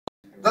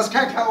Das ist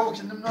kein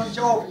Karaoke, nimm noch nicht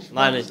auf.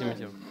 Nein, ich nehme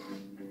nicht auf.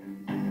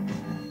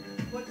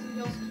 Wolltest du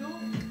nicht aufs Klo?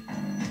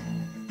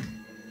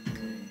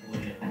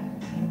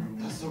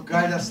 Das ist so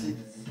geil, das Lied.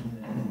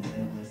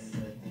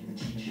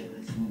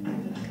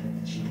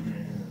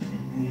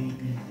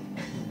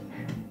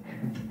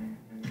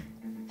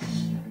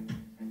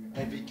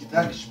 Ey, wie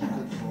Gitarre gespielt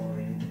wird.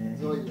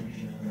 So hier.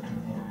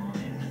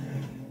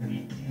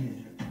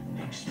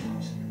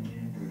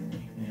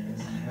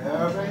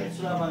 Ja, wer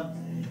ist da, Mann?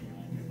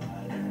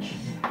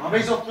 Aber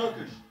ich auf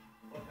Türkisch.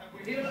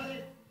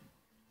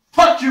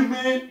 Fuck you,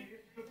 man!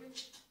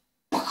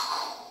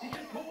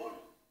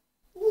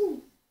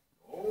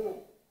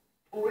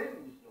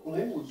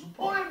 Oh,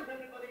 super.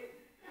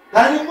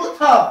 Deine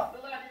Mutter!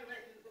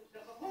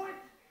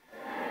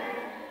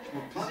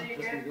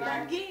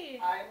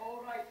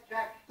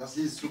 Das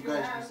Lied ist zu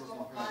geil, ich muss das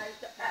noch hören.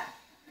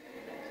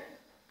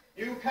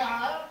 Ich höre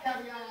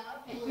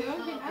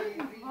irgendwen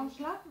an, warum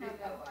schlafen wir?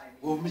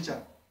 Ruf mich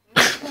an.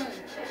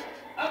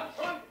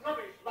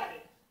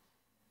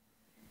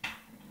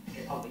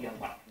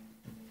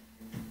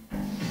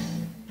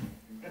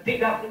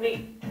 Repeat after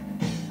me.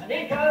 An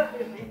acre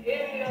is the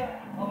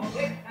area of a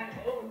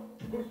rectangle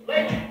whose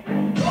length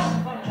is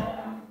 1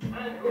 mile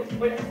and whose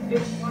width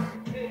is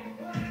 1 feet.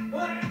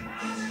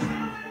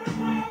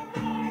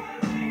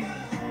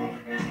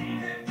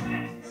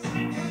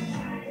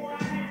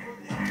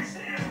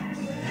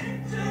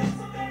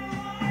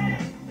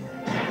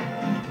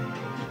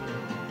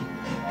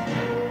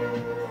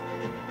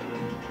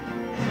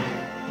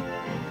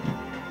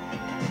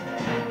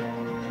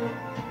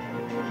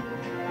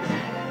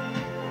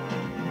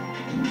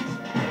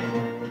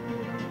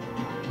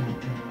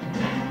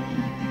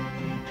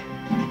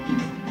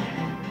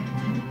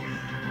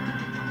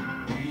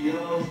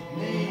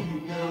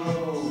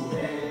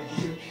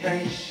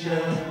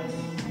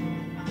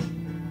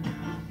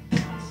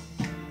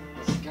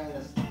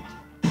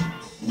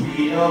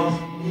 We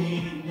don't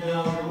need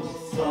no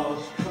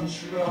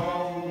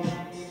self-control.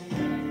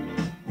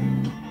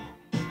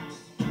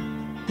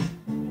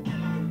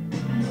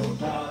 No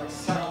dark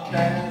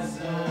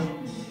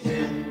sarcasm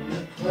in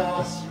the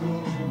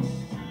classroom.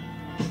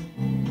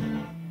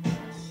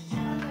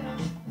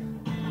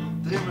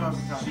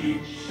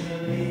 Teacher,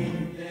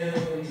 leave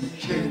them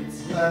kids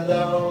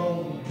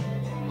alone.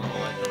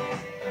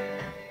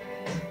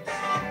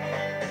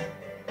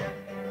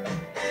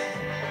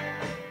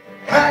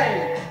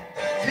 Hey,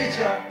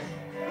 teacher,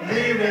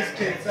 leave these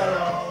kids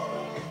alone.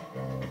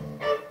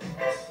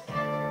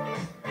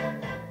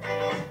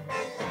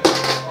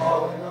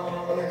 All in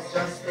all, it's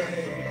just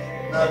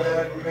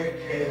another brick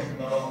in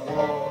the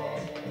wall.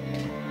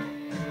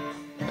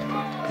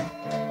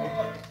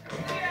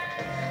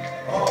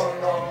 All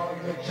in all,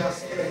 it's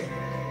just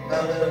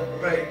another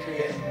break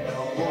in the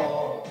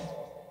wall.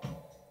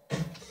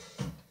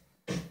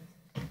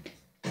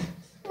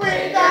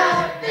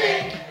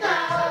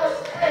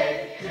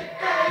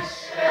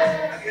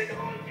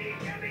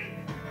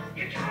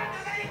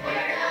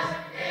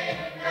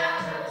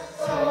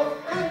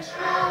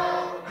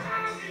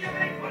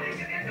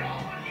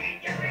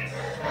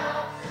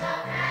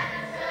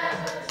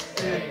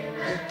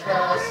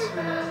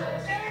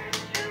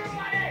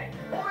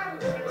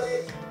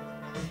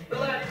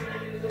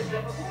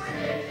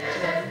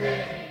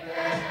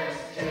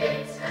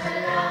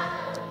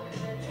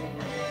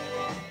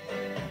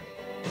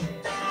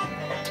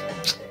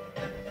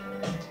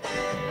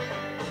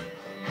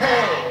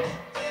 Hey,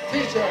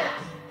 teacher,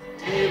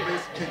 leave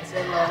these kids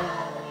alone.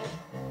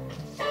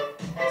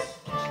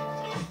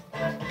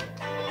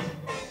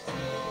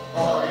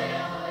 All in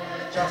all,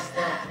 just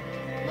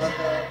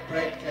another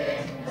brick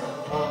in the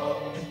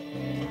wall.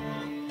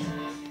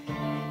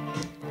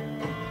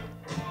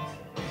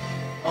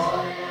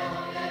 All in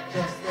all,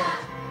 just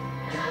another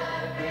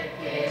brick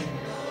in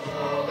the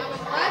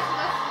wall.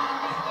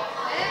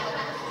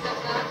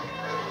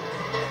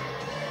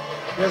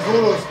 Der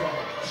Solo ist geil.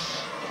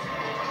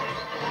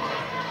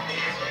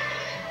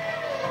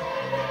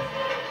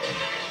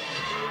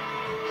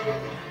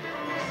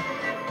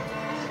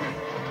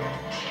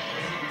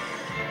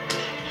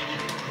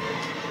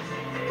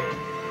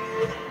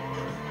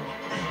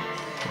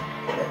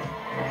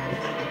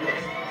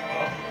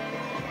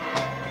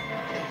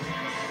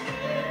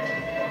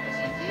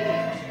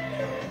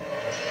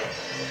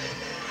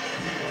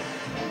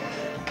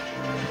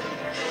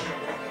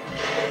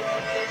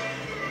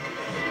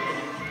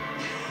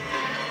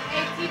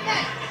 Ey,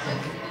 Tibet,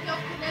 wolltest du nicht auf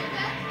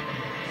Toilette?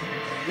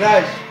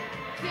 Gleich.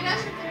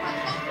 Federchen für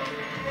Kartoffeln.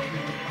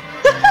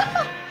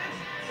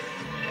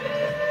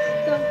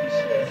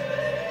 Dankeschön.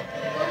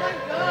 Oh mein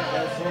Gott.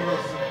 Der Solo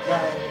ist so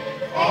geil.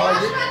 Ey, Oh, was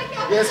war nicht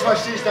auf jetzt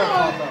verstehe ich deinen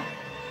Vater.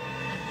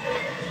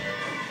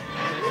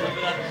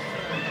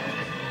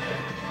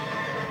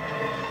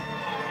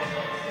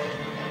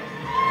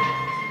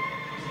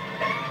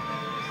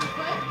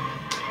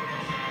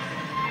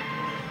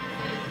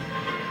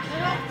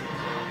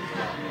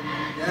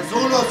 Der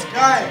Solo ist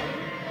geil.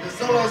 Der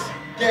Solo ist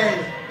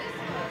geil.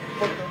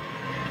 Kommt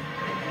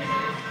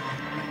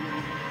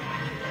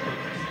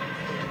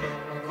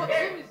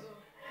sowieso.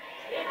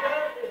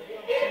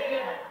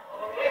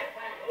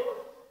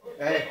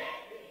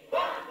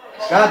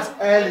 Ganz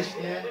ehrlich,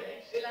 ne?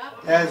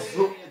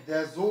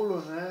 Der Solo,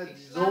 ne?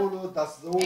 Die Solo, das Solo.